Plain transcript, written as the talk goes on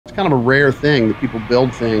It's kind of a rare thing that people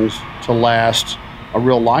build things to last a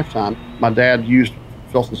real lifetime. My dad used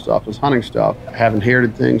Filson stuff as hunting stuff. I have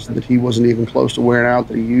inherited things that he wasn't even close to wearing out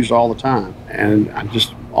that he used all the time. And I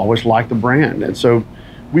just always liked the brand. And so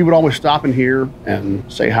we would always stop in here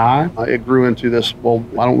and say hi. It grew into this, well,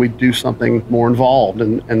 why don't we do something more involved?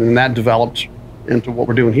 And then that developed into what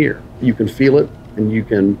we're doing here. You can feel it and you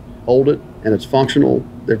can hold it and it's functional.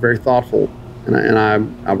 They're very thoughtful. And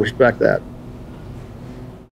I respect that.